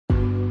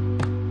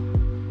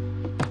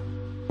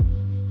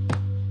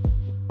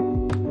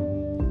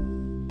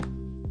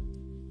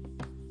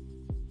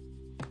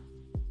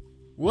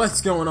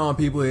What's going on,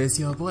 people? It's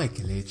your boy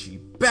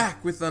Kelechi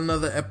back with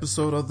another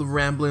episode of the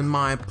Ramblin'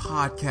 Mind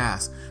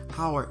podcast.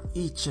 How are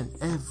each and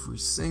every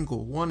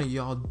single one of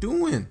y'all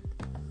doing?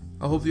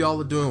 I hope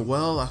y'all are doing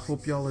well. I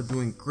hope y'all are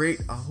doing great.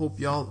 I hope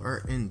y'all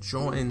are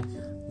enjoying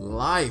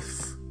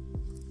life.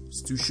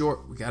 It's too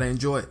short. We gotta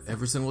enjoy it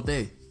every single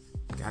day.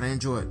 Gotta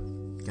enjoy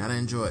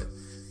it.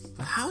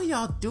 But how are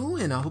y'all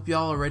doing? I hope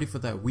y'all are ready for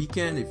that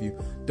weekend. If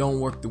you don't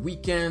work the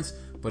weekends,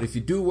 but if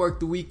you do work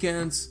the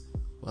weekends,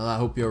 well, I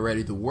hope you're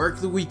ready to work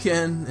the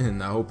weekend,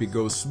 and I hope it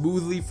goes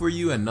smoothly for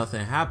you and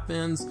nothing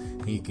happens,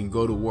 and you can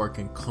go to work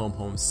and come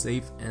home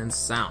safe and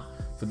sound.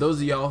 For those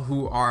of y'all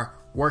who are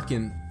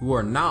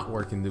not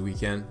working the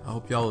weekend, I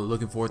hope y'all are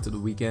looking forward to the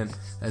weekend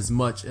as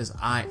much as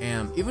I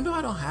am. Even though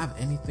I don't have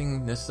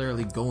anything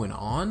necessarily going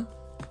on,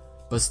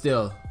 but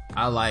still,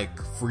 I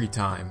like free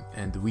time,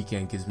 and the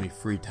weekend gives me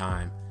free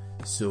time.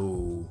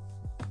 So,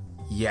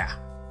 yeah,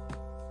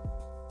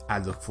 I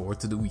look forward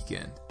to the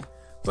weekend.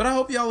 But I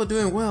hope y'all are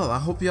doing well. I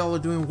hope y'all are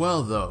doing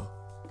well, though.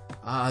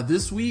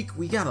 This week,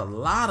 we got a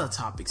lot of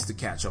topics to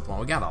catch up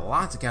on. We got a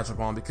lot to catch up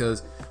on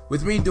because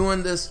with me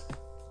doing this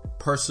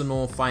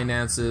personal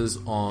finances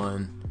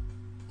on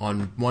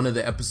one of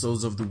the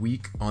episodes of the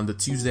week, on the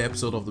Tuesday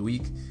episode of the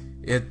week,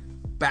 it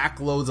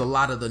backloads a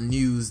lot of the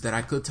news that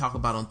I could talk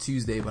about on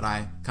Tuesday, but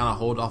I kind of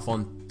hold off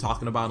on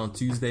talking about on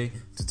Tuesday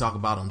to talk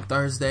about on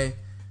Thursday.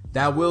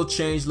 That will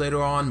change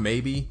later on,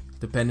 maybe,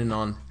 depending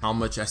on how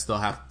much I still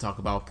have to talk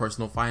about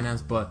personal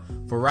finance. But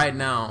for right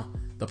now,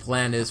 the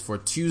plan is for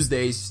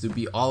Tuesdays to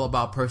be all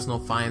about personal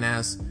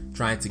finance,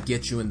 trying to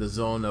get you in the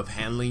zone of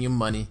handling your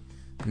money,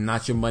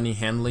 not your money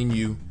handling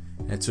you,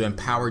 and to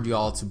empower you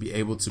all to be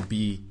able to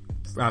be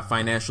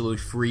financially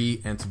free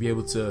and to be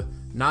able to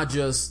not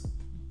just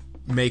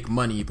make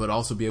money, but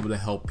also be able to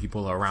help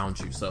people around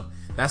you. So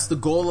that's the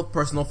goal of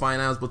personal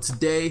finance. But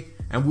today,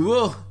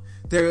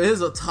 there is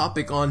a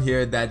topic on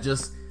here that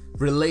just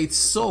relates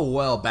so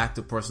well back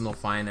to personal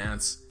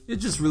finance. It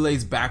just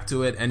relates back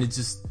to it, and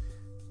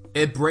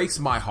it breaks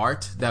my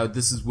heart that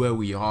this is where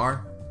we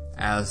are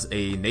as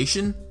a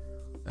nation,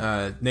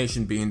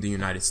 nation being the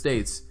United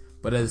States.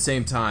 But at the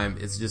same time,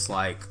 it's just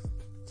like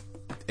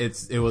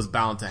it was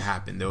bound to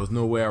happen. There was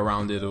no way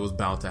around it. It was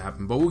bound to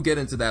happen. But we'll get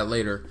into that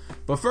later.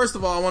 But first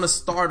of all, I want to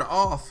start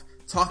off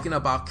talking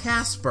about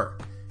Casper.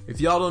 If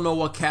y'all don't know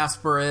what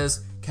Casper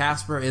is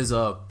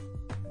a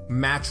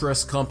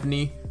mattress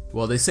company.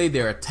 Well, they say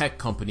they're a tech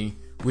company,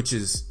 which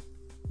is,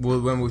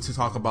 when we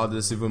talk about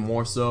this even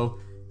more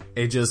so,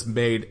 it just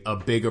made a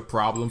bigger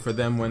problem for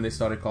them when they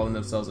started calling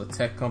themselves a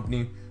tech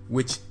company,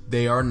 which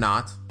they are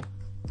not.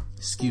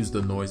 Excuse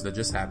the noise that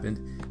just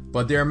happened.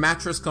 But they're a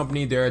mattress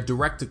company. They're a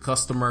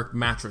direct-to-customer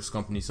mattress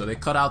company. So they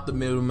cut out the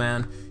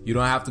middleman. You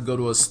don't have to go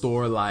to a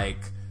store like,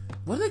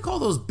 what do they call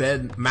those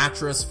bed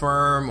mattress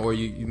firm or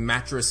you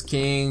Mattress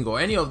King or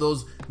any of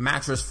those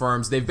mattress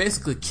firms? They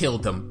basically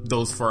killed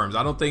those firms.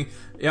 I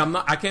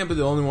can't be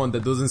the only one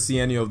that doesn't see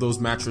any of those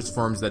mattress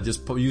firms that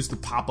just used to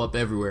pop up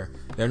everywhere.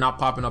 They're not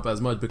popping up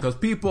as much because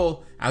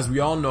people, as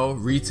we all know,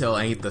 retail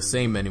ain't the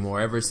same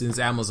anymore. Ever since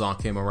Amazon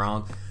came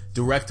around,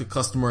 direct to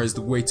customer is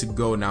the way to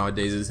go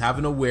nowadays. Is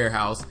having a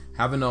warehouse,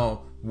 having a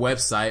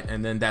website,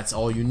 and then that's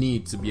all you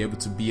need to be able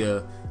to be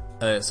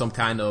some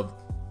kind of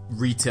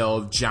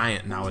retail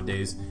giant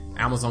nowadays.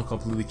 Amazon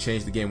completely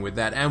changed the game with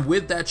that, and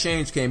with that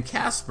change came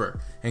Casper,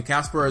 and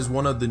Casper is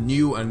one of the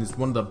new and is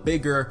one of the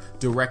bigger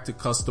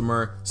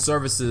direct-to-customer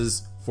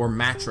services for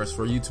mattress,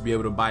 for you to be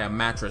able to buy a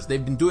mattress.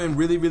 They've been doing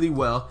really, really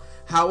well.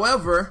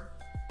 However,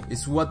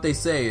 it's what they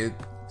say,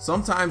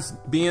 sometimes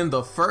being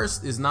the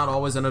first is not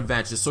always an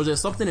advantage. So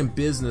there's something in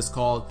business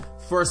called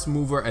first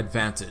mover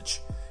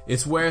advantage.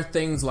 It's where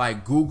things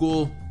like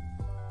Google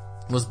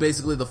was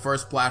basically the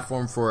first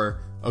platform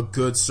for a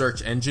good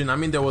search engine. I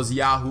mean, there was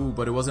Yahoo,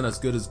 but it wasn't as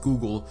good as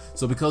Google.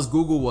 So because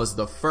Google was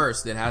the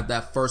first, it had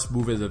that first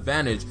mover's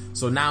advantage.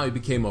 So now it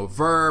became a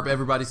verb.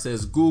 Everybody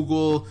says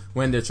Google.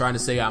 When they're trying to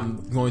say,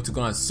 I'm going to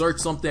go and search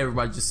something,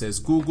 everybody just says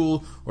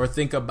Google. Or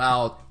think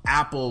about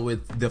Apple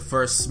with the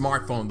first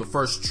smartphone, the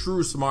first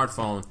true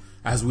smartphone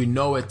as we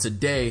know it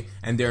today.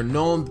 And they're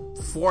known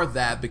for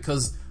that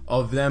because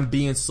of them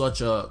being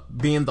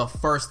the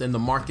first in the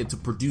market to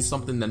produce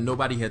something that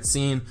nobody had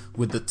seen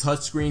with the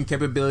touchscreen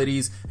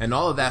capabilities and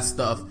all of that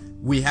stuff.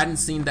 We hadn't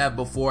seen that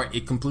before.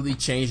 It completely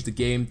changed the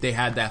game. They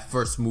had that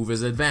first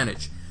mover's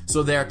advantage.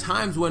 So there are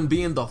times when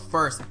being the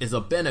first is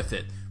a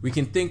benefit. We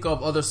can think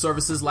of other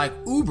services like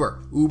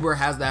Uber. Uber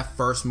has that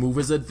first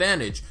mover's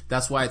advantage.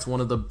 That's why it's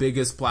one of the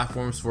biggest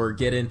platforms for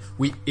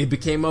it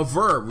became a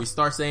verb. We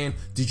start saying,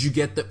 did you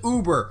get the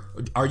Uber?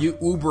 Are you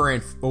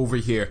Ubering over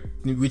here?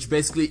 Which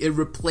basically, it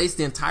replaced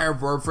the entire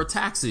verb for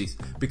taxis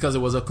because it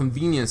was a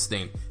convenience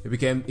thing.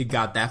 It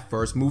got that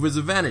first mover's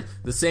advantage.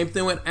 The same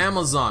thing with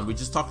Amazon. We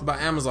just talked about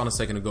Amazon a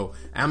second ago.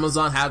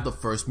 Amazon had the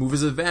first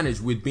mover's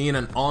advantage with being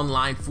an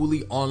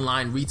fully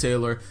online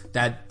retailer.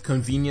 That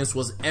convenience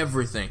was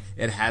everything.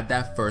 It had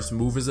that first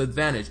mover's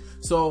advantage.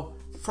 So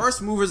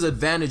first mover's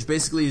advantage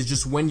basically is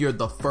just when you're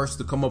the first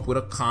to come up with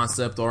a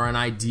concept or an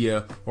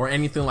idea or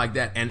anything like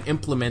that and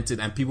implement it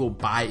and people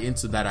buy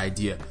into that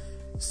idea.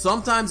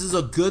 sometimes is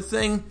a good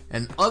thing,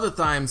 and other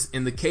times,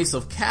 in the case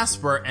of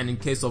Casper and in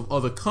case of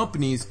other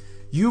companies,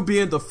 you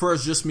being the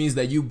first just means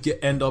that you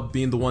end up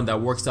being the one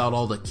that works out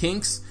all the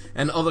kinks,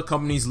 and other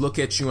companies look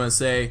at you and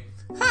say,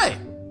 hey,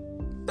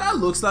 that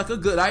looks like a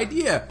good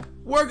idea.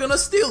 We're gonna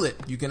steal it.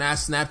 You can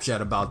ask Snapchat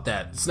about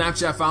that.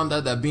 Snapchat found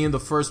out that being the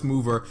first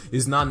mover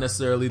is not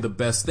necessarily the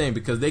best thing,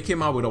 because they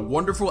came out with a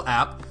wonderful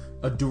app,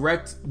 a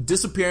direct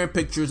disappearing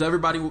pictures.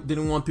 Everybody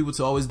didn't want people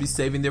to always be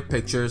saving their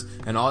pictures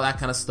and all that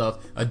kind of stuff.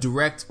 A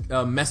direct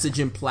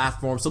messaging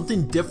platform,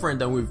 something different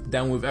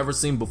than we've ever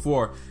seen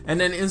before. And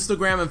then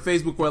Instagram and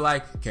Facebook were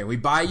like, can we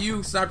buy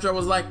you? Snapchat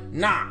was like,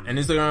 nah. And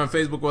Instagram and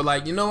Facebook were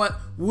like, you know what?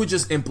 We'll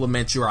just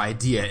implement your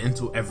idea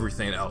into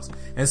everything else.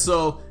 And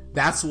so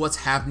that's what's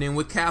happening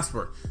with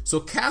Casper. So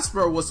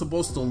Casper was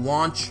supposed to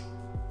launch,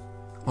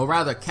 or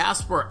rather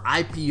Casper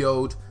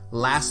IPO'd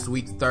last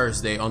week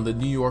Thursday on the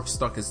New York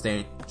Stock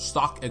Exchange,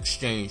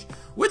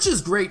 which is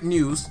great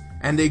news.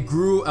 And they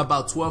grew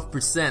about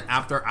 12%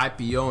 after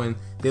IPOing.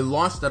 They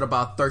launched at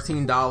about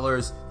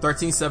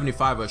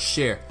 $13.75 a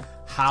share.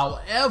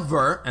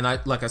 However, and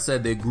like I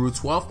said, they grew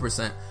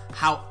 12%.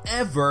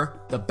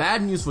 However, the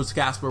bad news for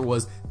Casper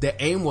was the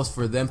aim was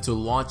for them to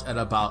launch at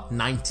about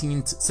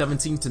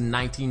 $17 to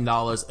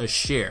 $19 a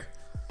share.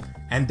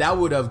 And that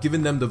would have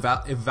given them the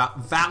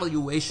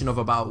valuation of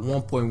about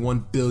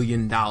 $1.1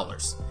 billion.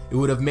 It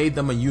would have made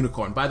them a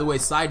unicorn. By the way,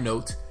 side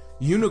note,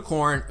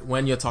 unicorn,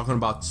 when you're talking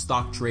about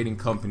stock trading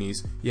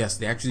companies, yes,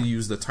 they actually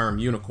use the term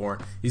unicorn,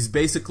 is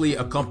basically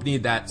a company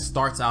that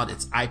starts out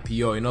its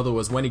IPO. In other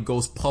words, when it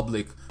goes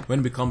public, when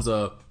it becomes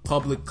a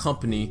public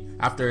company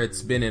after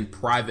it's been in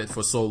private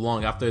for so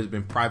long, after it's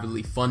been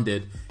privately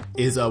funded,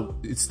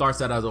 it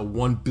starts out as a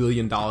 $1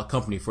 billion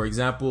company. For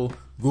example,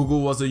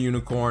 Google was a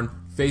unicorn,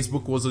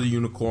 Facebook was a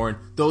unicorn,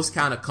 those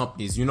kind of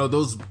companies,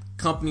 those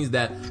companies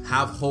that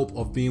have hope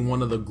of being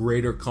one of the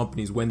greater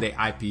companies when they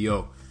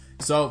IPO.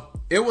 So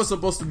it was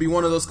supposed to be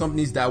one of those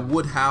companies that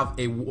would have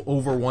a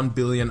over 1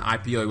 billion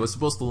IPO. It was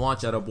supposed to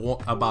launch at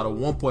about a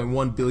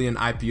 1.1 billion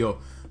IPO.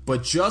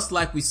 But just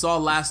like we saw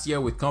last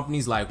year with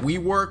companies like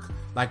WeWork,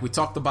 like we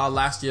talked about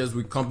last year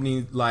with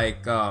companies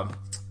like, what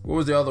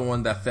was the other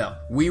one that fell?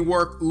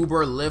 WeWork,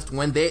 Uber, Lyft,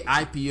 when they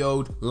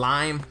IPO'd,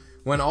 Lime,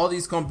 when all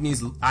these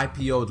companies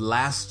IPO'd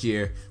last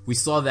year, we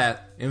saw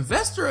that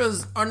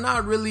investors are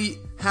not really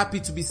happy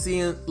to be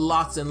seeing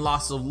lots and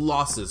lots of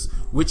losses,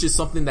 which is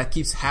something that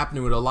keeps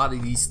happening with a lot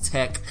of these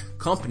tech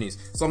companies,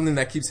 something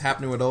that keeps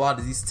happening with a lot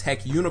of these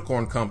tech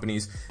unicorn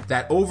companies,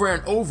 that over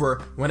and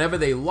over, whenever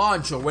they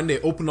launch or when they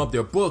open up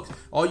their book,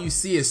 all you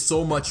see is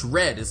so much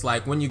red. It's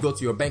like when you go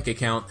to your bank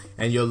account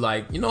and you're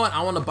like, you know what,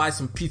 I want to buy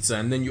some pizza,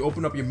 and then you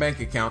open up your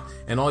bank account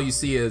and all you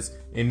see is,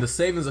 in the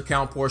savings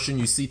account portion,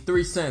 you see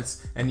 3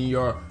 cents, and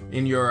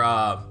in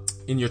your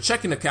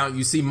checking account,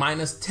 you see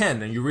minus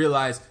 10, and you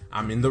realize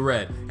I'm in the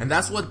red. And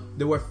that's what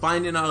they were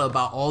finding out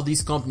about all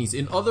these companies.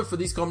 In order for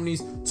these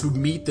companies to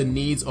meet the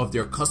needs of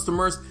their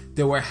customers,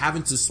 they were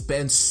having to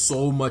spend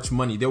so much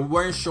money. They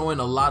weren't showing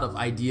a lot of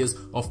ideas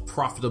of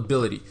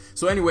profitability.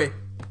 So anyway,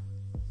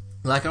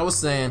 like I was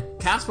saying,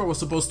 Casper was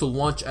supposed to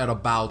launch at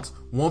about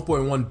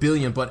 1.1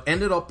 billion, but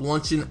ended up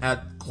launching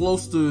at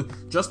close to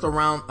just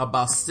around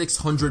about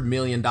 $600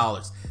 million.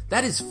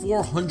 That is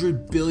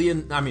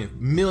 $400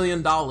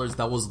 million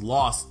that was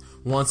lost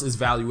once its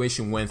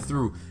valuation went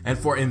through. And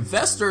for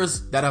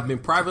investors that have been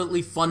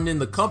privately funding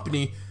the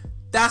company,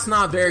 that's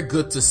not very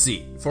good to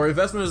see. For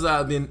investors that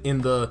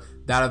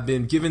have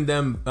been giving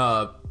them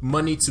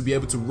money to be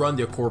able to run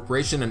their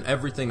corporation and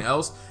everything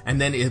else,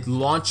 and then it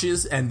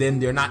launches and then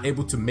they're not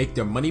able to make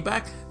their money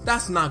back,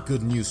 that's not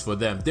good news for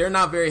them. They're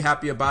not very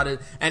happy about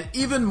it. And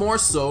even more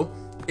so,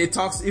 it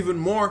talks even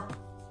more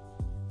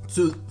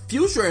to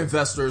future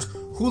investors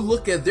who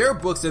look at their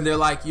books and they're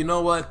like, you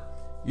know what,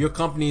 your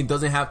company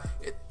doesn't have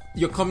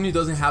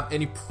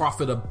any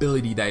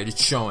profitability that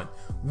it's showing.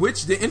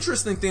 Which, the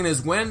interesting thing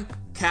is, when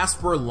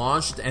Casper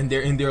launched, and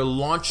they're in their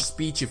launch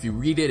speech, if you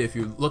read it, if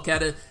you look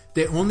at it,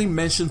 they only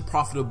mentioned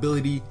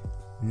profitability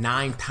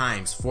 9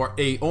 times for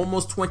a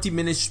almost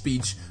 20-minute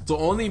speech. To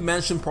only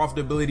mention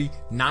profitability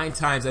 9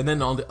 times, and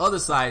then on the other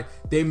side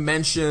they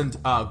mentioned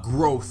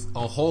growth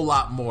a whole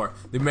lot more.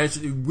 They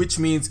mentioned, which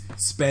means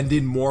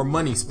spending more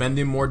money,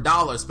 spending more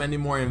dollars, spending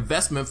more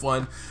investment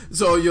fund.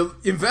 So your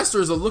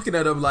investors are looking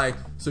at them like,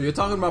 so you're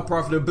talking about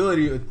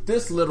profitability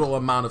this little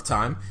amount of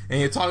time, and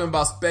you're talking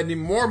about spending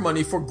more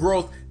money for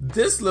growth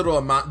this little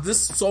amount,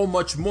 this so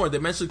much more. They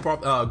mentioned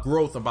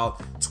growth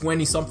about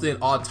 20 something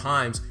odd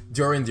times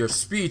during their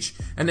speech,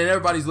 and then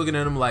everybody's looking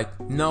at them like,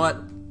 you know what,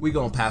 we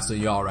gonna pass on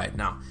y'all right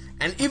now.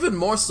 And even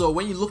more so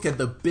when you look at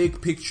the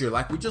big picture,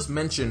 like we just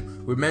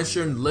mentioned, we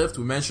mentioned Lyft,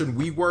 we mentioned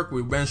WeWork,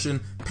 we mentioned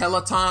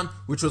Peloton,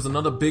 which was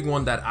another big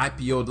one that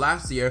IPO'd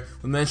last year,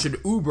 we mentioned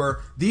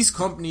Uber. These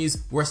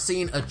companies, we're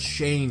seeing a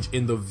change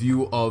in the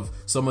view of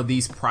some of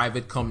these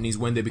private companies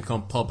when they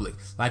become public.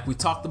 Like we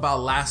talked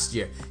about last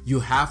year,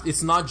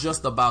 it's not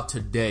just about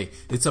today,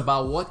 it's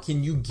about what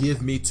can you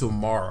give me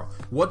tomorrow?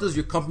 What will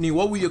your company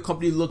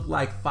look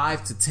like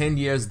 5 to 10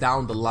 years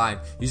down the line?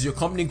 Is your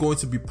company going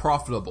to be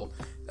profitable?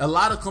 a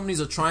lot of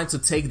companies are trying to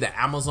take the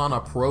Amazon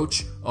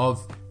approach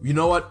of, you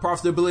know what,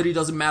 profitability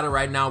doesn't matter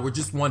right now. We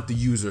just want the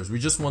users. We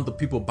just want the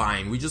people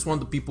buying. We just want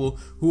the people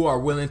who are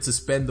willing to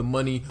spend the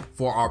money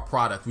for our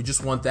product. We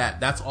just want that.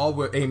 That's all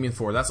we're aiming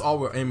for. That's all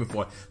we're aiming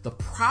for. The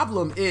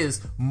problem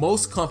is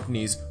most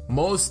companies,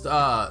 most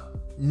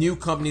new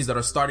companies that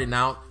are starting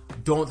out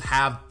don't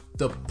have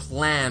the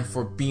plan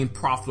for being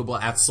profitable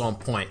at some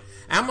point.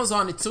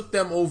 Amazon, it took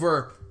them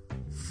over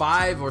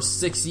 5 or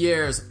 6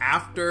 years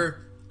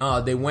after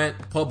they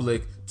went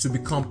public to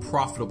become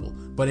profitable.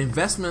 But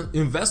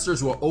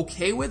investors were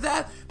okay with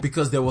that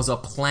because there was a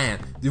plan.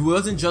 It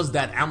wasn't just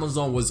that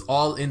Amazon was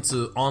all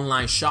into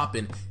online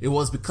shopping. It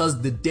was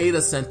because the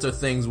data center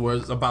things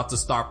was about to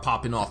start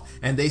popping off.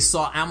 And they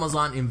saw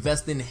Amazon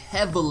investing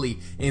heavily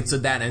into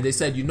that. And they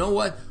said, you know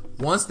what?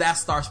 Once that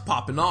starts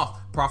popping off,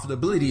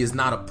 profitability is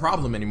not a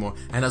problem anymore.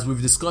 And as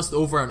we've discussed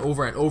over and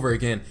over and over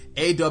again,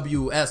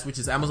 AWS, which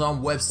is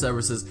Amazon Web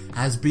Services,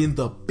 has been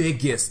the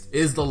biggest,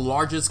 is the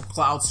largest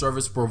cloud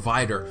service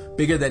provider,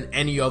 bigger than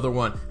any other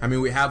one. I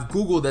mean, we have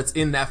Google that's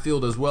in that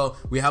field as well.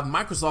 We have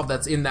Microsoft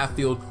that's in that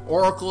field.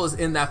 Oracle is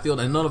in that field,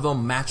 and none of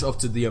them match up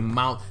to the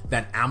amount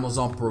that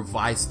Amazon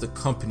provides to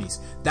companies.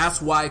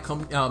 That's why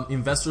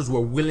investors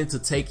were willing to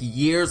take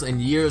years and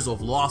years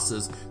of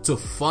losses to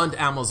fund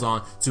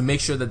Amazon to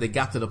make sure that they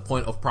got to the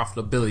point of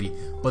profitability.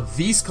 But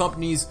these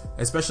companies,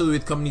 especially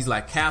with companies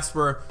like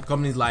Casper,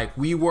 companies like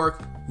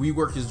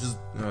WeWork is just,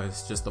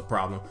 it's just a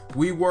problem.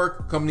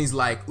 WeWork, companies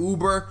like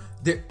Uber,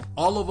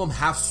 all of them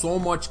have so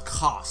much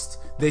cost.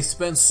 They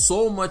spend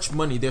so much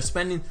money. They're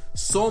spending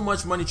so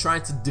much money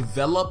trying to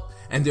develop,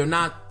 and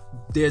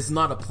there's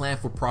not a plan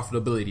for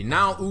profitability.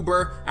 Now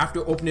Uber, after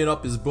opening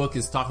up his book,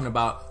 is talking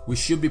about we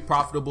should be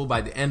profitable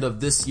by the end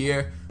of this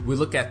year. We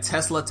look at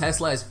Tesla.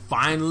 Tesla is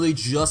finally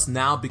just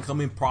now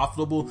becoming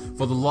profitable.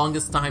 For the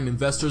longest time,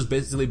 investors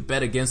basically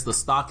bet against the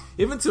stock.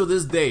 Even till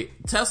this day,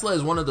 Tesla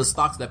is one of the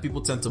stocks that people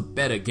tend to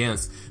bet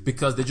against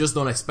because they just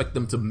don't expect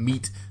them to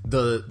meet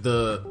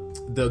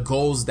the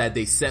goals that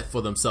they set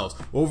for themselves.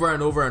 Over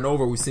and over and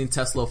over, we've seen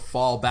Tesla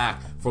fall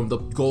back from the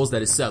goals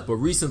that it set. But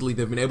recently,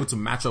 they've been able to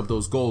match up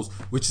those goals,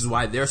 which is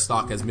why their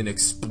stock has been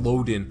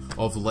exploding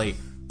of late.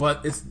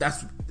 But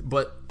that's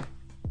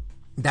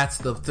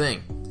the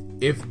thing.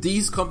 If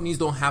these companies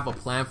don't have a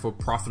plan for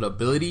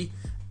profitability,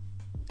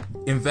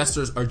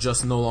 investors are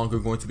just no longer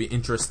going to be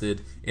interested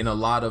in a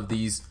lot of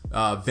these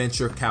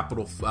venture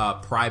capital,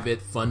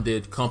 private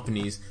funded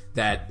companies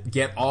that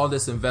get all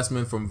this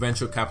investment from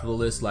venture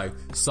capitalists like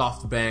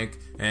SoftBank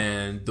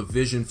and the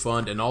Vision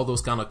Fund and all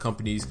those kind of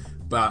companies,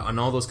 and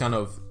all those kind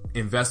of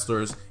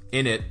investors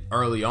in it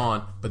early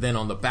on. But then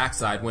on the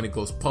backside, when it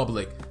goes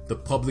public, the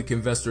public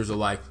investors are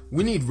like,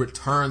 we need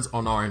returns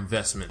on our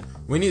investment.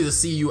 We need to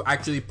see you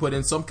actually put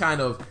in some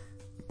kind of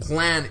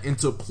plan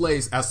into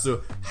place as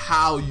to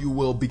how you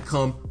will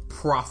become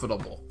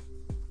profitable.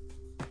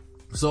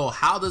 So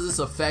how does this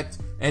affect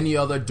any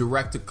other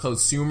direct to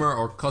consumer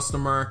or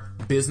customer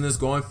business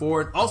going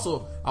forward?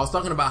 Also, I was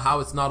talking about how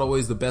it's not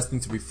always the best thing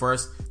to be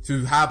first,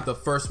 to have the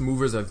first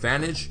mover's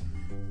advantage.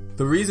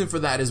 The reason for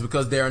that is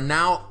because they are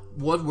now,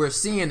 what we're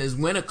seeing is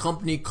when a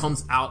company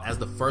comes out as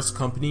the first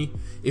company,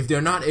 if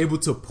they're not able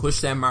to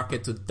push that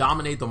market to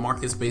dominate the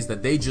market space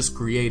that they just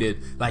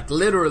created, like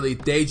literally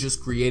they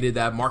just created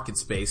that market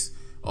space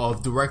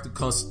of direct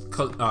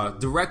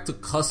to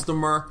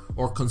customer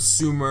or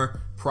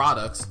consumer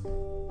products.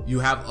 You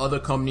have other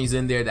companies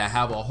in there that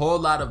have a whole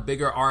lot of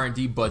bigger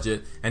R&D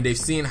budget, and they've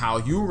seen how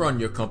you run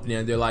your company,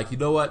 and they're like, you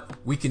know what,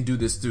 we can do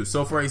this too.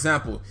 So for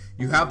example,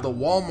 you have the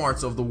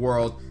Walmarts of the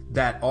world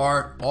that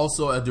are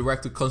also a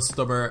direct to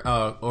customer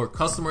or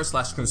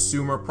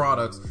customer/consumer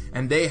products,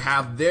 and they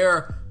have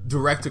their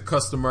direct to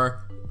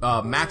customer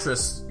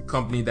mattress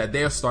company that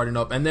they're starting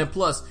up. And then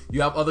plus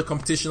you have other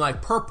competition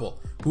like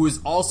Purple, who is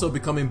also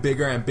becoming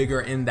bigger and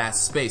bigger in that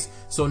space.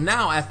 So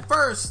now at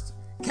first,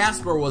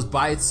 Casper was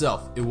by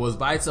itself. It was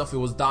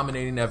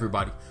dominating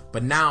everybody.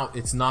 But now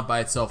it's not by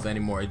itself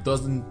anymore. It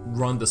doesn't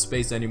run the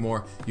space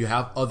anymore. You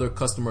have other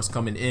customers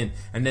coming in.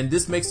 And then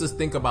this makes us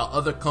think about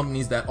other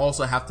companies that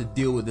also have to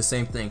deal with the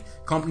same thing.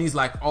 Companies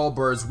like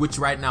Allbirds, which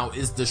right now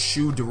is the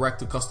shoe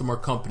direct-to-customer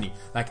company.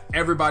 Like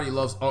everybody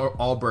loves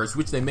Allbirds,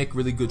 which they make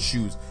really good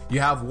shoes. You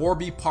have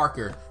Warby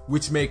Parker,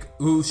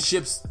 who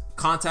ships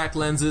contact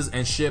lenses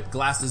and ship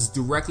glasses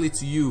directly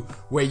to you,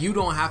 where you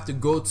don't have to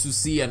go to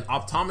see an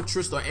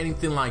optometrist or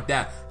anything like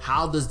that.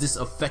 How does this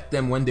affect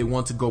them when they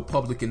want to go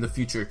public in the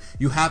future?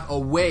 You have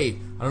Away.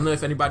 I don't know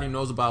if anybody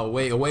knows about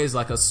Away. Away is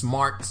like a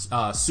smart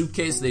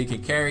suitcase that you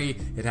can carry.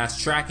 It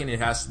has tracking. It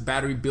has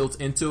battery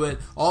built into it.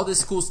 All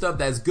this cool stuff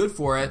that's good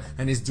for it,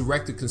 and is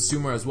direct to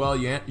consumer as well.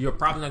 You're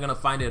probably not going to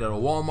find it at a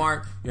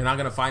Walmart. You're not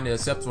going to find it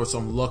except for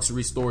some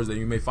luxury stores that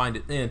you may find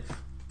it in.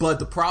 But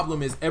the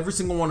problem is every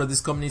single one of these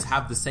companies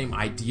have the same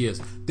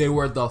ideas. They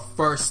were the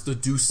first to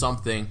do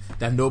something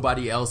that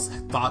nobody else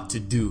thought to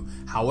do.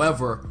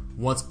 However,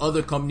 once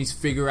other companies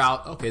figure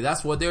out, okay,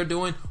 that's what they're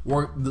doing,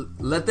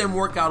 let them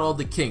work out all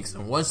the kinks.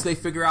 And once they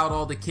figure out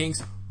all the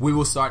kinks, we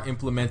will start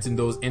implementing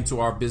those into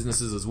our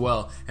businesses as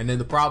well. And then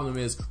the problem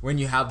is when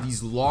you have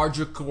these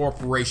larger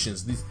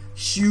corporations, these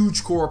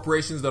huge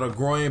corporations that are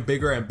growing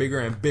bigger and bigger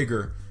and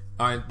bigger,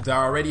 that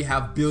already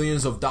have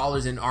billions of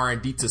dollars in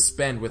R&D to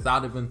spend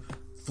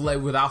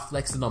without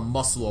flexing a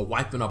muscle or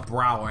wiping a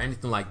brow or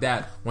anything like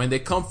that. When they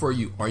come for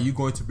you, are you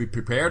going to be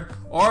prepared?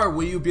 Or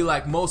will you be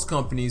like most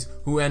companies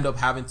who end up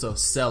having to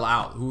sell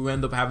out, who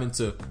end up having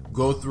to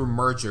go through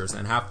mergers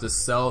and have to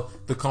sell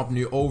the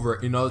company over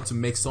in order to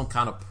make some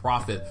kind of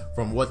profit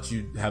from what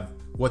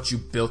you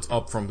built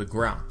up from the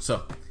ground?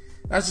 So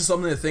that's just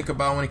something to think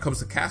about when it comes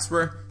to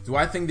Casper. Do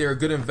I think they're a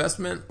good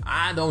investment?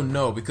 I don't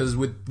know, because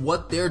with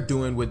what they're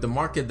doing, with the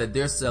market that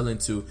they're selling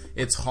to,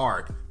 it's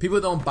hard. People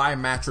don't buy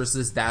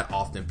mattresses that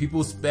often.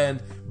 People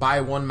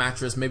buy one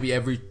mattress maybe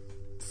every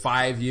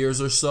 5 years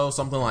or so,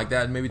 something like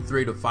that, maybe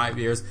 3 to 5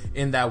 years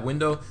in that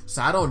window.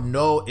 So I don't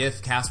know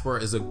if Casper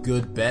is a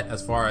good bet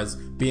as far as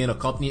being a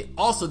company.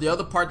 Also, the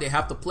other part they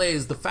have to play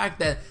is the fact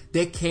that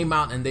they came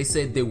out and they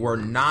said they were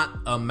not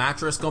a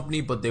mattress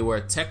company, but they were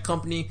a tech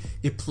company.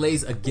 It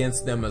plays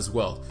against them as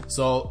well.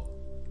 So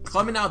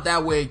coming out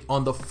that way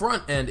on the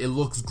front end, it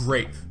looks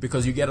great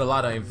because you get a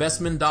lot of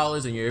investment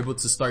dollars and you're able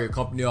to start your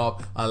company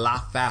up a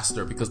lot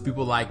faster because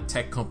people like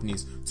tech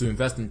companies to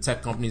invest in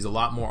tech companies a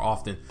lot more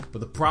often.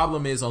 But the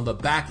problem is on the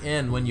back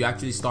end, when you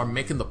actually start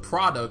making the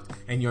product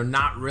and you're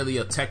not really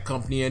a tech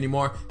company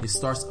anymore, it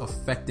starts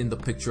affecting the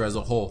picture as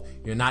a whole.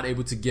 You're not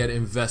able to get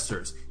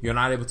investors. You're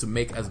not able to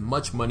make as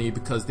much money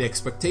because the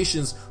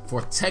expectations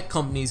for tech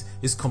companies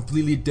is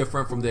completely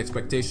different from the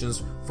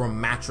expectations from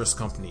mattress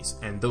companies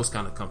and those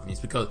kind of companies,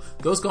 because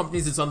those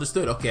companies, it's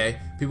understood, okay,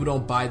 people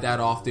don't buy that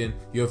often.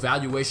 Your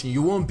valuation,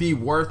 you won't be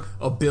worth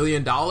 $1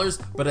 billion,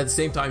 but at the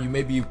same time, you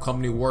may be a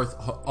company worth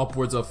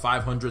upwards of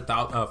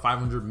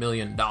 $500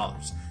 million.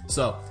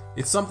 So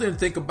it's something to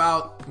think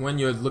about when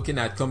you're looking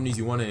at companies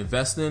you want to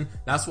invest in.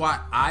 That's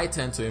why I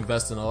tend to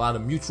invest in a lot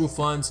of mutual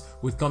funds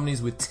with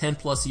companies with 10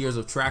 plus years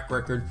of track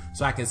record,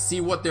 so I can see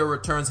what their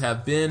returns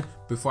have been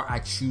before I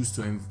choose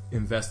to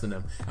invest in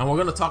them. And we're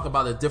going to talk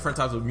about the different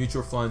types of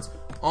mutual funds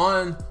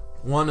on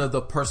one of the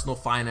personal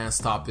finance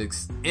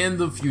topics in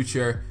the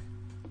future.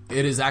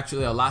 It is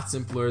actually a lot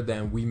simpler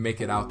than we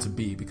make it out to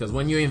be, because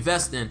when you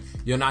invest in,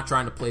 you're not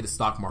trying to play the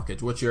stock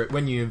market.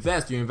 When you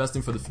invest, you're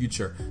investing for the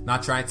future,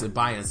 not trying to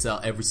buy and sell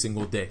every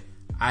single day.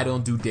 I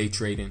don't do day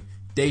trading.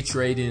 Day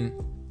trading,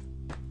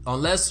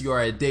 unless you're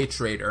a day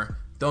trader,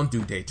 don't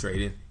do day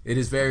trading. It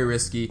is very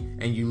risky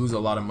and you lose a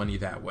lot of money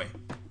that way.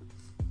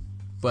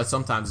 But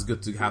sometimes it's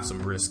good to have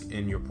some risk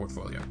in your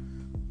portfolio.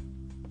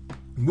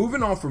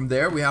 Moving on from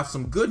there, we have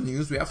some good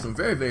news. We have some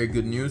very, very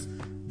good news.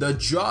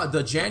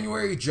 The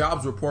January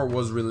jobs report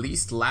was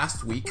released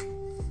last week,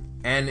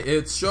 and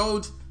it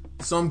showed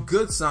some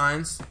good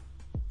signs,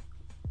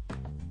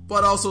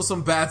 but also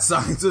some bad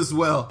signs as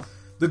well.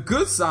 The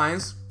good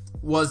signs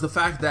was the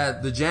fact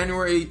that the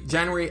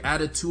January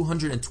added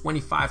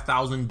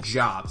 225,000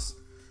 jobs,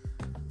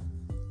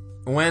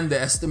 when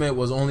the estimate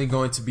was only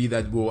going to be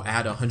that we'll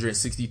add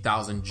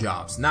 160,000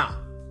 jobs. Now,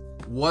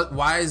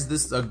 why is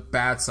this a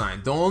bad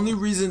sign? The only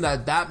reason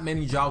that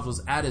many jobs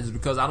was added is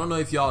because, I don't know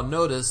if y'all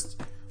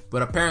noticed,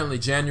 but apparently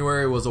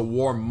January was a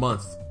warm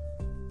month.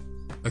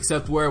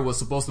 Except where it was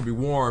supposed to be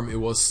warm, it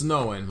was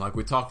snowing, like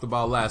we talked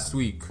about last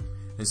week.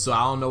 And so I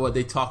don't know what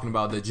they're talking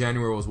about that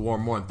January was a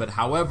warm month. But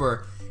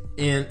however,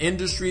 in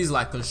industries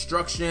like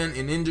construction,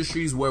 in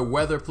industries where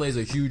weather plays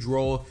a huge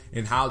role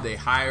in how they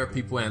hire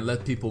people and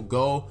let people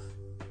go,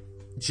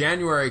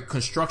 January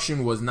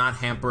construction was not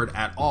hampered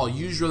at all.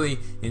 Usually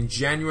in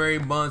January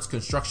months,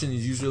 construction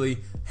is usually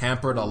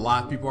hampered a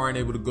lot. People aren't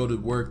able to go to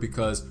work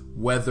because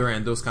weather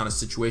and those kind of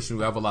situations.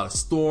 We have a lot of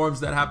storms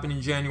that happen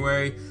in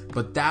January,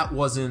 but that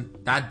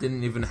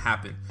didn't even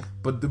happen.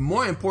 But the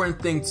more important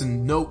thing to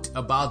note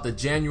about the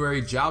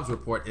January jobs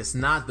report is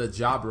not the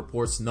job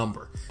report's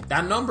number.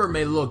 That number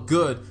may look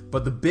good,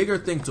 but the bigger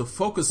thing to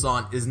focus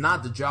on is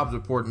not the jobs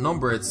report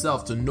number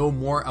itself to know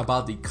more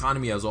about the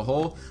economy as a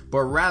whole,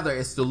 but rather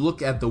it's to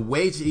look at the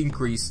wage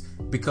increase,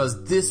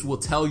 because this will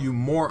tell you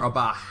more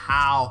about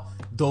how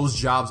those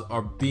jobs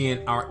are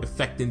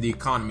affecting the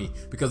economy.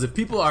 Because if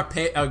people are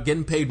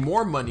getting paid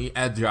more money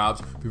at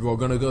jobs, people are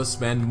going to go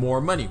spend more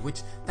money,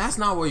 which that's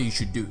not what you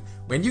should do.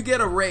 When you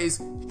get a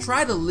raise,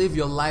 try to live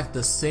your life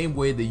the same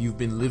way that you've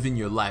been living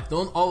your life.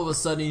 Don't all of a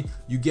sudden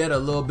you get a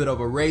little bit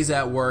of a raise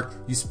at work,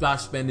 you start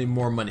spending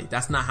more money.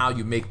 That's not how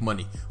you make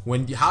money.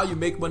 How you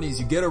make money is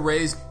you get a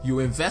raise, you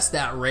invest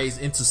that raise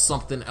into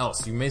something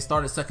else. You may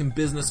start a second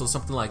business or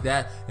something like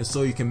that, and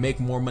so you can make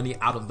more money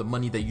out of the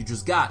money that you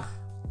just got.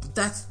 But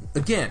that's,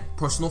 again,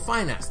 personal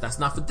finance. That's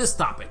not for this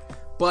topic.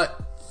 But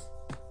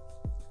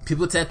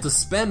people tend to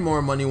spend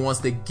more money once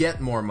they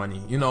get more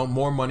money. You know,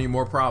 more money,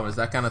 more problems,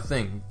 that kind of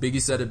thing.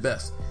 Biggie said it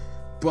best.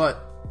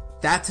 But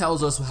that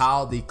tells us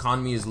how the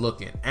economy is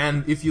looking.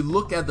 And if you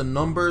look at the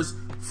numbers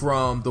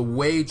from the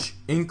wage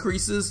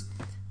increases,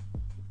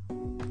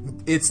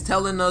 it's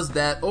telling us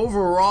that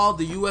overall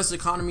the U.S.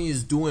 economy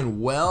is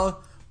doing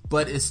well,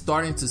 but it's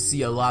starting to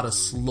see a lot of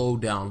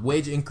slowdown.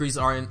 Wage increase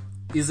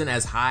isn't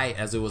as high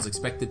as it was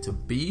expected to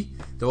be.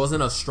 There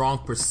wasn't a strong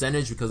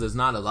percentage because there's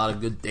not a lot of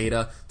good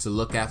data to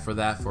look at for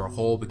that for a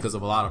whole, because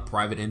of a lot of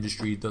private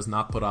industry does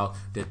not put out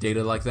their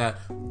data like that.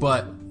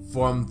 But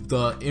from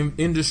the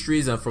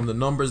industries and from the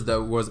numbers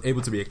that was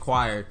able to be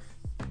acquired,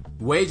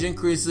 wage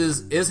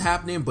increases is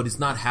happening, but it's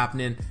not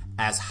happening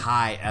as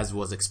high as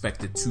was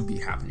expected to be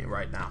happening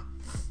right now.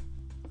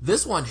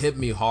 This one hit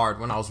me hard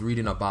when I was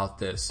reading about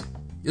this.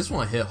 This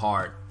one hit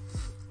hard.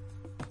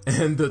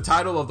 And the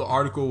title of the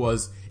article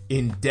was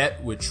 "In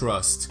Debt with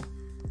Trust."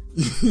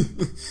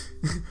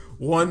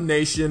 One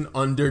nation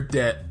under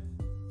debt.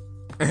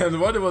 And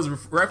what it was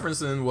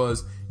referencing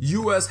was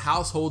U.S.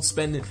 household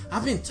spending.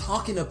 We've been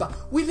talking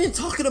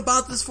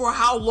about this for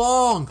how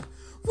long?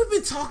 We've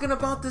been talking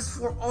about this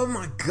for, oh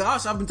my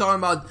gosh, we've been talking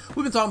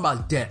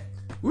about debt.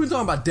 We've been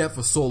talking about debt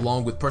for so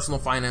long with personal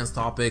finance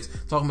topics,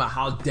 talking about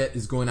how debt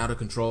is going out of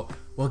control.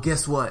 Well,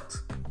 guess what?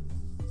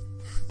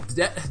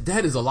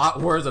 Debt is a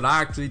lot worse than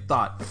I actually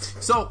thought.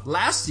 So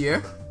last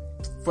year,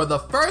 for the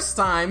first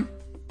time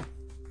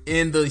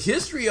in the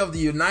history of the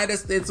United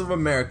States of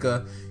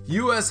America,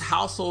 U.S.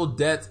 household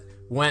debt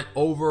went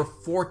over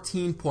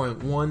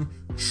 $14.1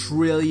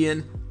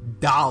 trillion.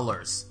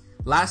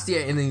 Last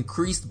year, it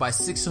increased by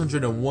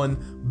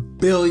 $601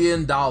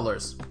 billion.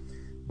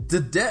 The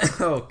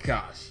debt, oh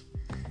gosh,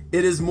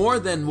 it is more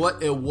than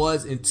what it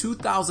was in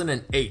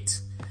 2008.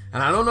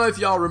 And I don't know if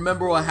y'all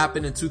remember what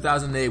happened in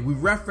 2008. We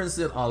referenced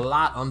it a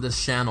lot on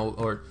this channel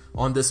or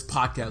on this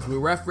podcast. We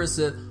referenced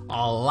it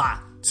a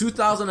lot.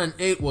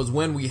 2008 was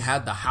when we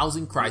had the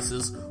housing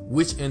crisis,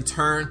 which in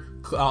turn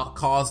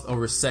caused a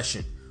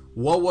recession.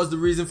 What was the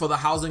reason for the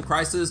housing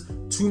crisis?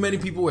 Too many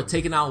people were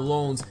taking out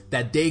loans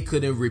that they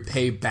couldn't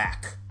repay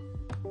back.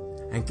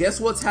 And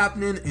guess what's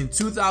happening in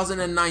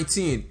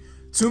 2019?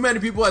 Too many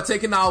people are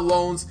taking out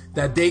loans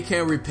that they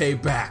can't repay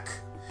back.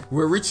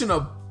 We're reaching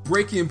a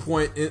breaking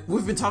point.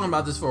 We've been talking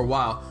about this for a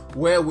while,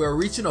 where we're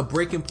reaching a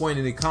breaking point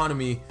in the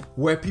economy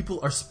where people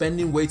are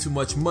spending way too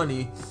much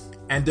money,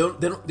 and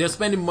they're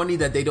spending money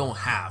that they don't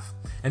have.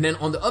 And then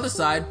on the other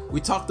side, we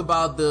talked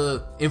about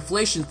the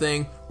inflation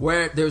thing,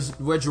 where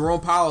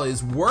Jerome Powell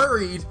is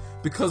worried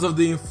because of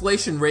the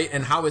inflation rate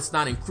and how it's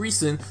not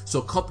increasing.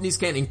 So companies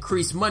can't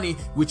increase money,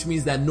 which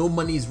means that no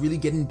money is really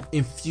getting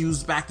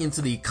infused back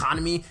into the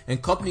economy.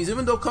 And companies,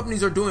 even though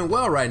companies are doing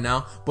well right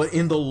now, but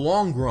in the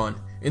long run,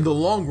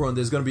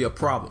 there's going to be a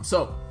problem.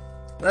 So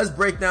let's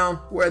break down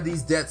where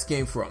these debts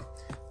came from.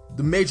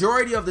 The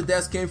majority of the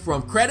debts came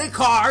from credit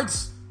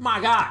cards.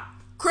 My God,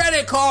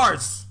 credit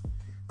cards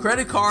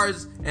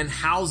and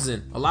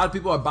housing. A lot of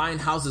people are buying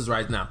houses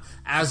right now,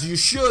 as you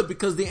should,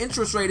 because the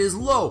interest rate is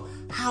low.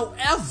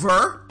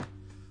 However,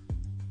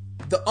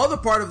 the other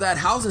part of that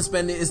housing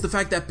spending is the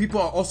fact that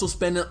people are also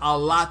spending a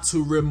lot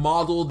to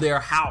remodel their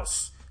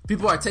house.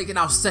 People are taking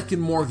out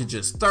second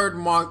mortgages, third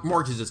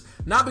mortgages,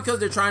 not because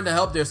they're trying to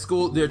help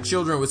their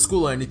children with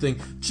school or anything,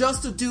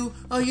 just to do,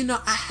 I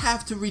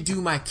have to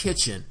redo my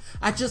kitchen.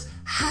 I just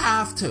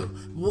have to.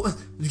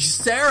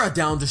 Sarah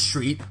down the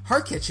street,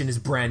 her kitchen is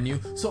brand new,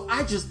 so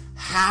I just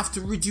have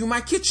to redo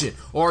my kitchen.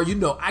 Or,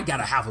 I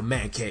gotta have a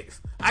man cave.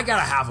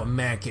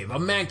 A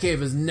man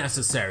cave is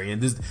necessary.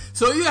 And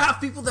so you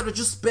have people that are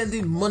just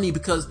spending money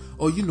because,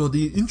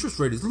 the interest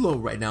rate is low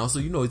right now. So,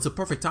 it's a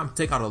perfect time to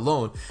take out a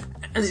loan.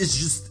 And it's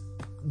just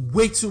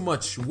way too many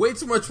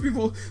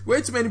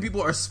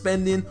people are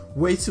spending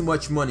way too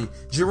much money.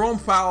 Jerome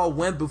Powell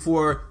went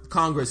before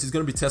Congress. He's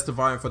going to be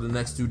testifying for the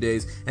next 2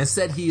 days and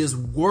said he is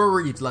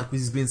worried, like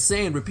he's been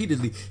saying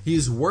repeatedly, he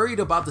is worried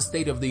about the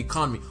state of the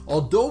economy.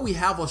 Although we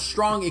have a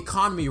strong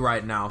economy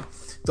right now,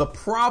 the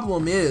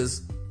problem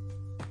is,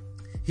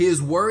 he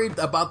is worried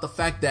about the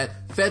fact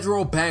that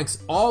federal banks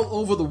all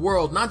over the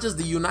world, not just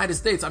the United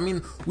States. I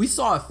mean, we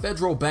saw a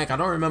federal bank, I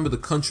don't remember the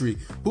country,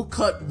 who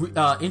cut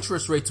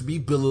interest rate to be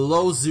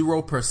below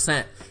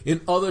 0%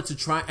 in order to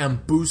try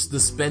and boost the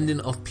spending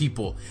of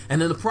people.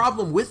 And then the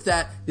problem with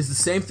that is the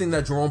same thing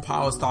that Jerome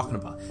Powell is talking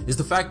about, is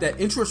the fact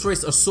that interest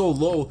rates are so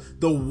low.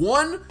 The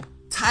one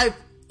type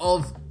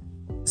of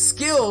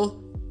skills,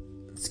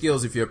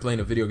 if you're playing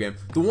a video game,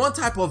 the one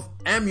type of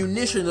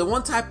ammunition, the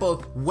one type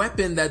of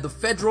weapon that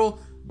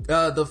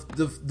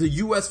the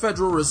U.S.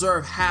 Federal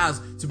Reserve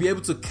has to be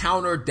able to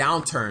counter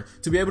downturn,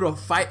 to be able to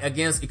fight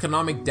against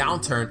economic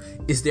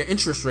downturn, is their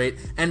interest rate.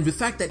 And the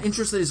fact that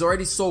interest rate is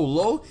already so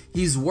low,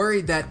 he's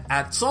worried that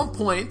at some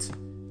point,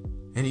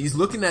 and he's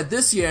looking at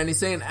this year and he's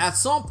saying at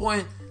some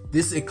point,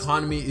 this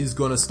economy is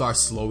going to start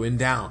slowing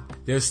down.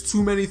 There's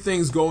too many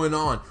things going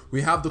on.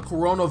 We have the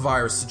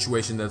coronavirus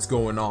situation that's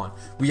going on.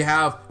 We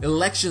have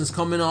elections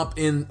coming up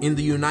in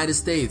the United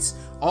States.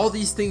 All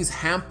these things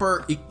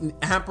hamper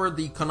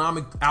the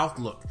economic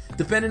outlook.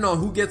 Depending on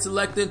who gets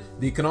elected,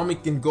 the economy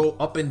can go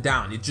up and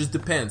down. It just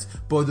depends.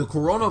 But the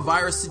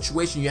coronavirus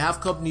situation, you have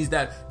companies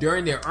that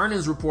during their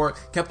earnings report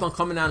kept on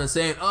coming out and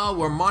saying, oh,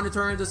 we're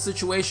monitoring the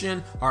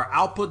situation. Our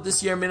output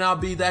this year may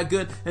not be that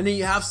good. And then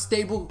you have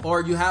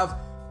you have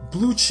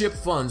blue chip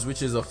funds,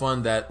 which is a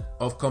fund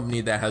of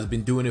company that has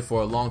been doing it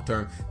for a long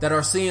term, that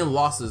are seeing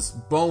losses.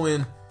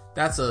 Boeing,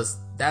 that's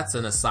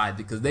an aside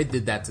because they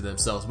did that to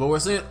themselves. But we're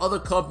seeing other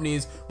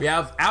companies. We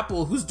have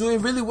Apple, who's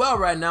doing really well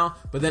right now,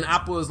 but then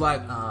Apple is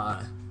like,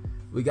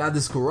 we got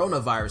this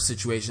coronavirus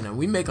situation and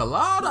we make a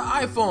lot of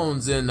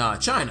iPhones in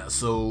China.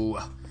 So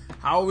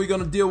how are we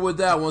going to deal with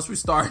that once we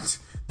start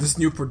this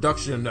new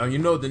production? The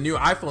new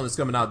iPhone is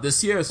coming out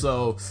this year.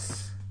 So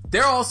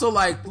they're also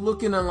like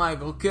looking and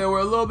like, okay, we're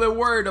a little bit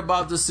worried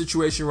about this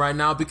situation right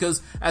now,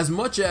 because as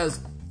much as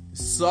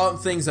some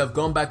things have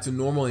gone back to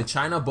normal in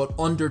China, but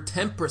under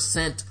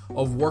 10%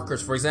 of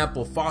workers, for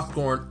example,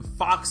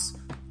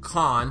 Foxconn,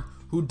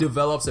 who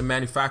develops and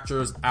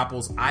manufactures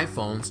Apple's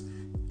iPhones,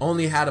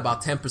 only had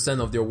about 10%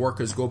 of their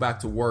workers go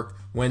back to work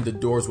when the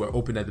doors were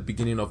open at the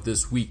beginning of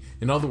this week.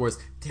 In other words,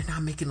 they're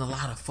not making a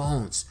lot of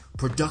phones.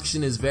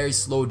 Production is very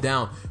slowed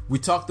down. We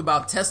talked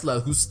about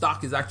Tesla, whose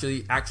stock is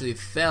actually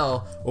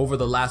fell over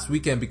the last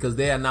weekend because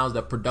they announced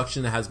that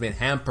production has been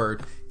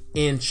hampered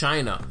in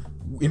China.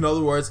 In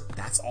other words,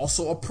 that's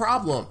also a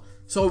problem.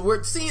 So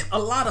we're seeing a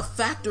lot of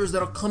factors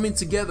that are coming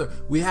together.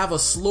 We have a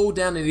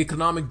slowdown in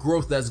economic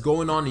growth that's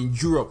going on in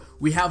Europe.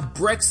 We have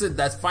Brexit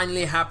that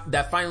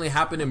finally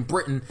happened in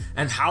Britain.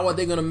 And how are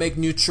they going to make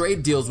new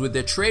trade deals with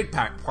their trade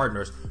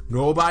partners?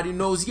 Nobody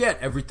knows yet.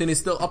 Everything is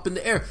still up in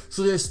the air.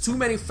 So there's too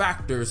many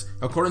factors,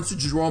 according to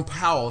Jerome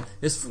Powell,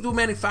 there's too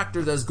many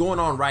factors that's going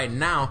on right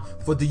now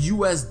for the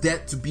U.S.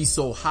 debt to be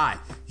so high.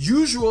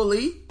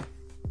 Usually,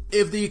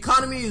 if the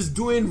economy is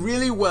doing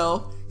really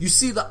well, you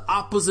see the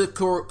opposite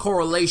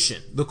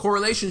correlation. The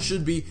correlation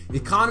should be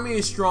economy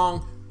is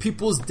strong,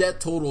 people's debt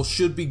total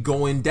should be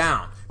going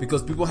down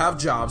because people have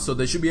jobs, so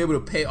they should be able to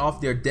pay off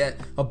their debt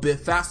a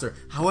bit faster.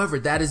 However,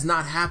 that is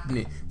not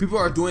happening. People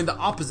are doing the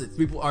opposite.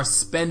 People are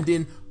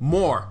spending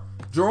more.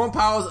 Jerome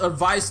Powell's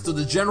advice to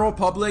the general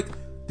public,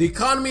 the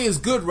economy is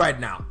good right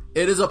now.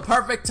 It is a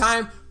perfect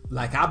time,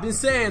 like I've been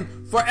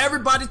saying, for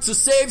everybody to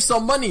save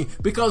some money,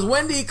 because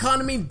when the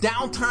economy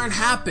downturn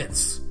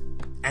happens,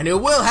 and it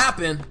will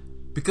happen,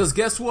 because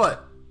guess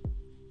what?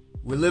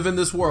 We live in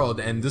this world,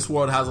 and this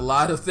world has a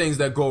lot of things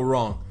that go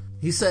wrong.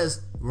 He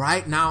says,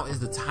 right now is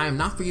the time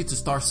not for you to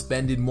start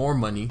spending more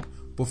money,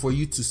 but for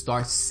you to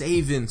start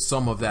saving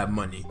some of that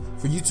money,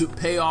 for you to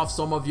pay off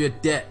some of your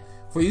debt,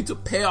 for you to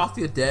pay off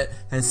your debt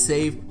and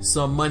save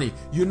some money.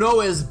 You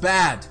know it's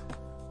bad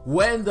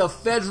when the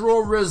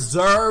Federal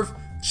Reserve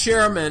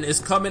chairman is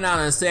coming out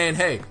and saying,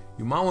 hey,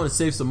 you might want to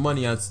save some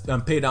money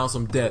and pay down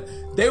some debt.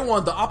 They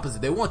want the opposite.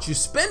 They want you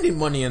spending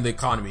money in the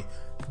economy.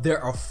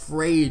 They're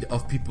afraid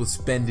of people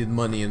spending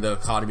money in the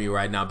economy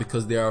right now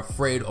because they're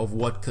afraid of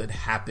what could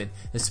happen,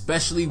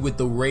 especially with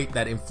the rate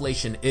that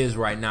inflation is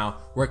right now,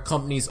 where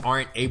companies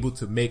aren't able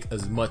to make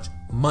as much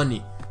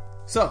money.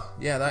 So,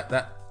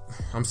 yeah,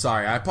 I'm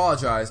sorry. I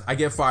apologize. I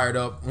get fired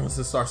up once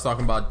it starts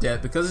talking about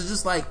debt because it's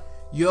just like,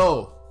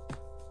 yo,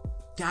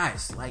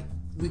 guys, like,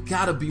 we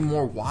gotta be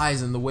more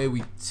wise in the way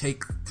we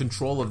take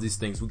control of these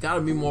things. We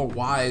gotta be more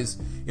wise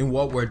in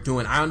what we're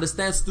doing. I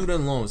understand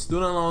student loans.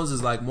 Student loans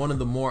is like one of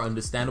the more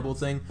understandable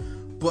thing,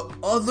 but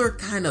other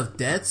kind of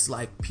debts,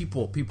 like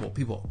people.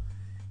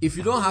 If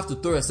you don't have to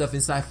throw yourself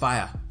inside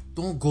fire,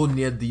 don't go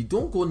near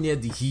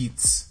the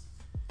heat.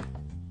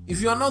 If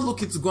you are not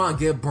looking to go and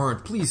get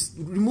burnt, please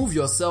remove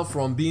yourself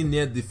from being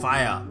near the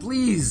fire.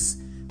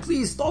 Please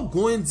stop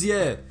going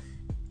there.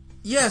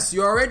 Yes,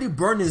 you're already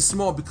burning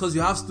small because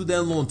you have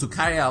student loan to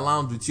carry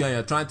around with you and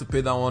you're trying to pay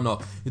that one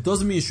off. It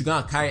doesn't mean you should go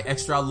and carry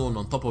extra loan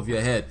on top of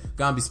your head.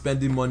 Go and be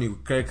spending money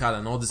with credit card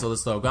and all this other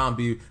stuff. Go and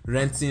be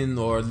renting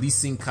or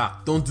leasing car.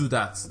 Don't do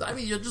that. I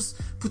mean, you're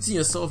just putting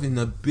yourself in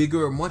a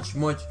much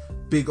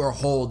bigger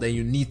hole than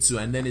you need to,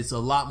 and then it's a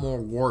lot more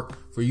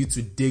work for you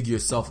to dig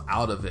yourself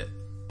out of it.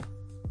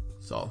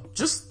 So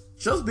just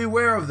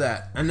beware of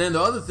that. And then the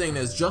other thing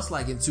is, just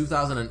like in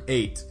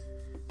 2008,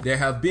 there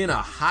have been a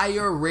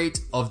higher rate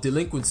of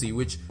delinquency,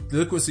 which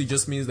delinquency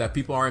just means that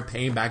people aren't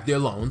paying back their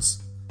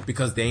loans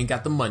because they ain't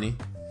got the money.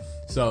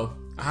 So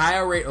a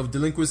higher rate of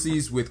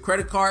delinquencies with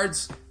credit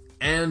cards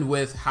and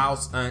with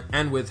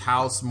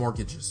house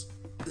mortgages.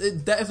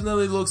 It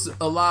definitely looks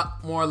a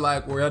lot more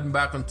like we're heading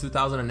back on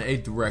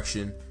 2008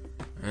 direction,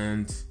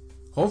 and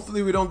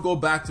hopefully we don't go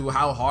back to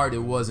how hard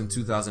it was in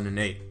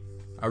 2008.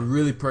 I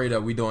really pray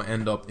that we don't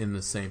end up in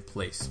the same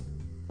place.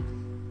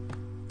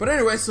 But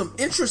anyway, some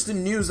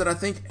interesting news that I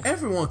think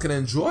everyone can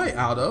enjoy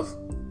out of.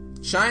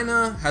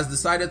 China has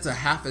decided to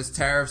halve its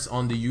tariffs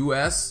on the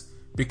US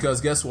because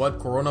guess what?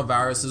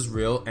 Coronavirus is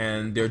real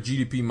and their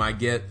GDP might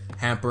get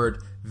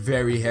hampered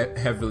very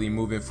heavily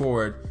moving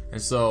forward.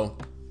 And so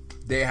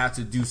they had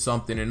to do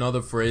something in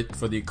order for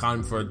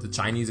the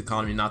Chinese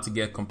economy not to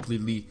get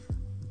completely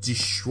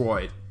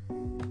destroyed.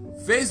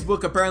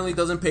 Facebook apparently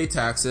doesn't pay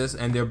taxes,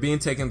 and they're being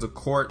taken to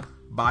court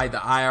by the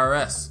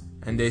IRS.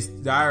 And the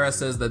IRS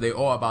says that they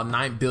owe about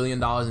 $9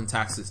 billion in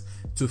taxes.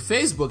 To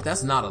Facebook,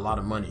 that's not a lot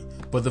of money.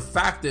 But the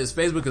fact is,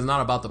 Facebook is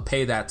not about to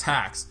pay that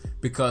tax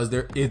because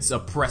it's a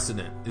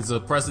precedent. It's a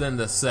precedent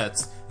that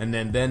sets, and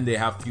then they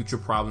have future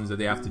problems that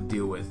they have to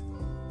deal with.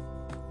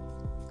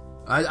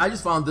 I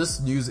just found this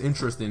news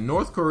interesting.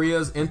 North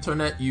Korea's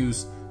internet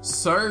use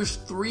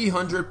surged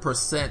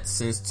 300%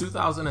 since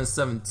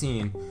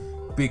 2017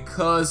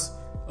 because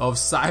of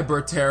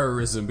cyber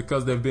terrorism,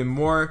 because they've been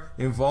more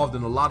involved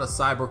in a lot of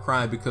cyber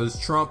crime because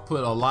Trump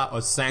put a lot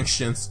of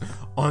sanctions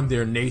on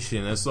their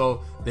nation. And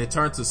so they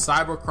turned to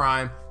cyber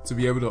crime to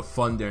be able to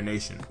fund their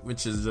nation,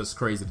 which is just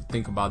crazy to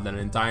think about, that an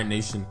entire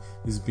nation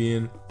is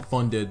being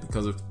funded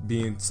because of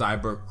being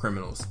cyber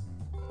criminals.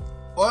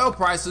 Oil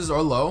prices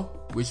are low,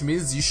 which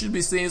means you should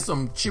be seeing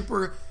some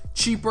cheaper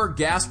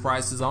gas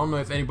prices. I don't know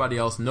if anybody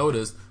else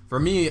noticed. For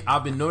me,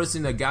 I've been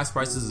noticing that gas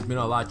prices have been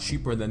a lot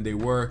cheaper than they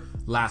were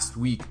last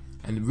week.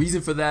 And the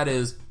reason for that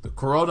is the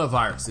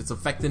coronavirus. It's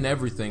affecting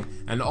everything.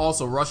 And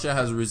also Russia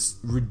has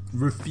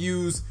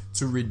refused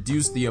to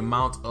reduce the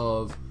amount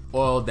of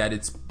oil that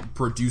it's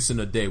producing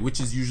a day, which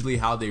is usually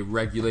how they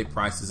regulate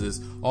prices.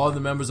 Is all the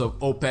members of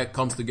OPEC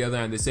comes together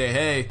and they say,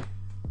 hey,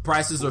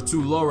 prices are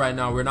too low right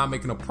now. We're not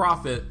making a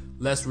profit.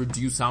 Let's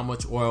reduce how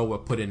much oil we're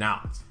putting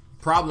out.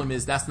 Problem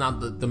is, that's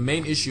not the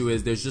main issue.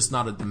 Is there's just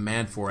not a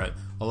demand for it.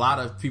 A lot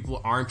of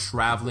people aren't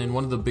traveling.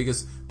 One of the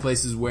biggest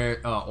places where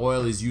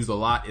oil is used a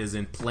lot is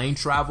in plane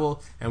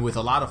travel, and with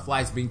a lot of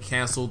flights being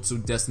canceled to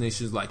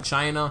destinations like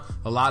China,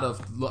 a lot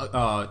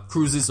of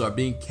cruises are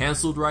being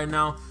canceled right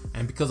now.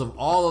 And because of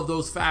all of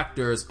those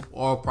factors,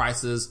 oil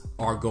prices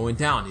are going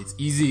down. It's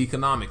easy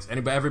economics.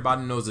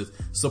 Everybody knows it.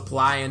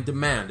 Supply and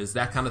demand is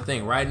that kind of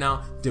thing. Right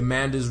now,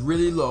 demand is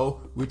really low,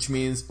 which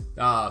means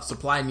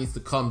supply needs to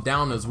come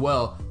down as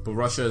well. But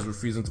Russia is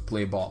refusing to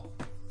play ball.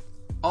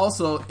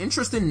 Also,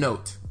 interesting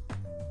note.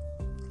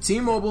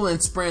 T-Mobile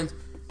and Sprint,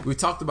 we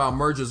talked about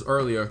mergers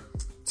earlier.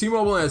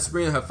 T-Mobile and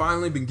Sprint have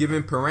finally been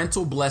given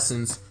parental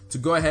blessings to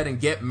go ahead and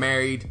get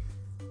married.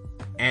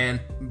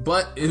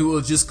 But it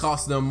will just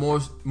cost them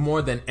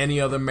more than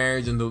any other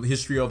marriage in the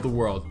history of the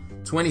world.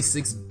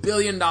 $26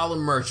 billion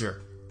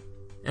merger.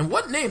 And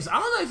what names? I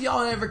don't know if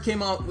y'all ever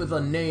came out with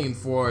a name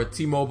for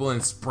T-Mobile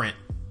and Sprint.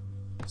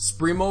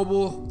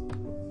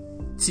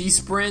 Spree-Mobile?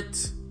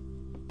 T-Sprint?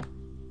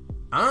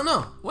 I don't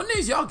know. What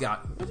names y'all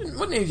got?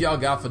 What names y'all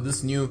got for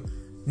this new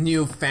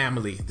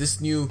family? This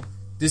new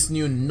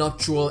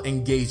nuptial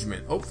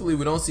engagement. Hopefully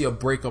we don't see a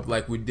breakup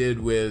like we did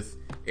with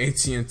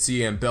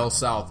AT&T and Bell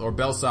South, or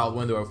Bell South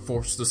when they were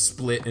forced to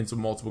split into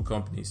multiple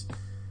companies.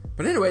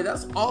 But anyway,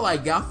 that's all I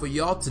got for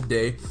y'all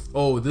today.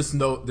 Oh, there's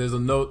a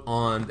note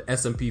on the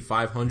S&P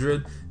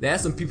 500. The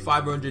S&P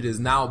 500 is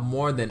now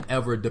more than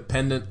ever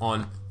dependent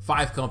on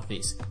 5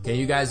 companies. Can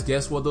you guys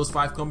guess what those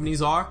 5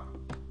 companies are?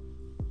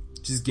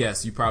 Just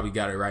guess. You probably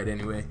got it right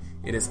anyway.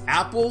 It is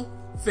Apple,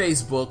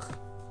 Facebook,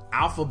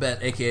 Alphabet,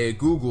 aka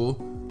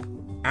Google,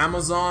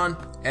 Amazon,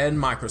 and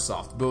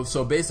Microsoft.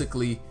 So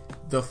basically,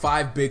 the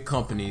 5 big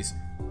companies,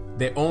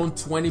 they own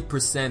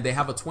 20%. They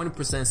have a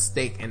 20%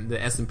 stake in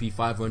the S&P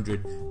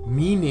 500,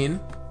 meaning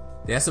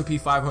the S&P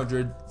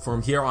 500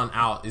 from here on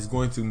out is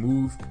going to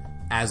move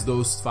as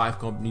those 5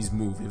 companies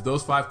move. If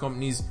those 5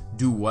 companies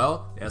do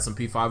well, the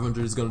S&P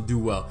 500 is going to do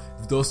well.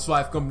 If those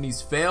 5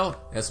 companies fail,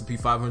 the S&P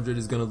 500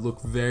 is going to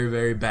look very,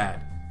 very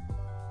bad.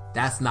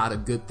 That's not a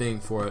good thing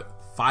for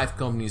 5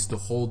 companies to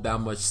hold that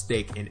much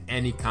stake in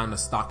any kind of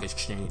stock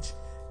exchange.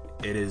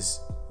 It is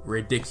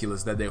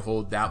ridiculous that they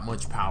hold that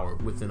much power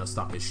within a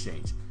stock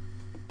exchange.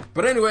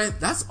 But anyway,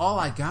 that's all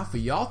I got for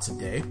y'all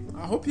today.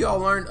 I hope y'all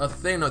learned a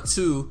thing or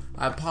two.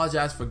 I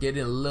apologize for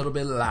getting a little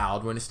bit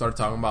loud when I started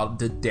talking about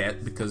the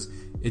debt, because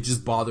it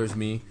just bothers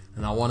me,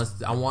 and I want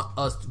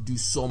us to do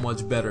so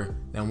much better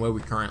than where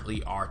we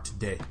currently are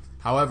today.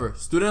 However,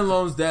 student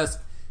loans debt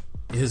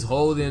is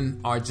holding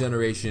our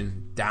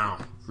generation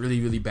down really,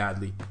 really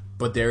badly.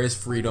 But there is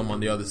freedom on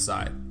the other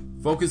side.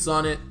 Focus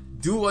on it.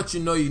 Do what you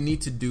know you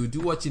need to do.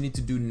 Do what you need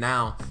to do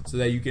now so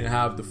that you can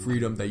have the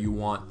freedom that you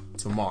want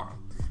tomorrow.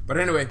 But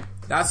anyway,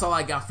 that's all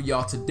I got for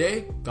y'all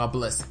today. God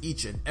bless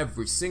each and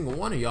every single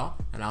one of y'all,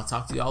 and I'll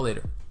talk to y'all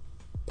later.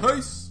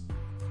 Peace.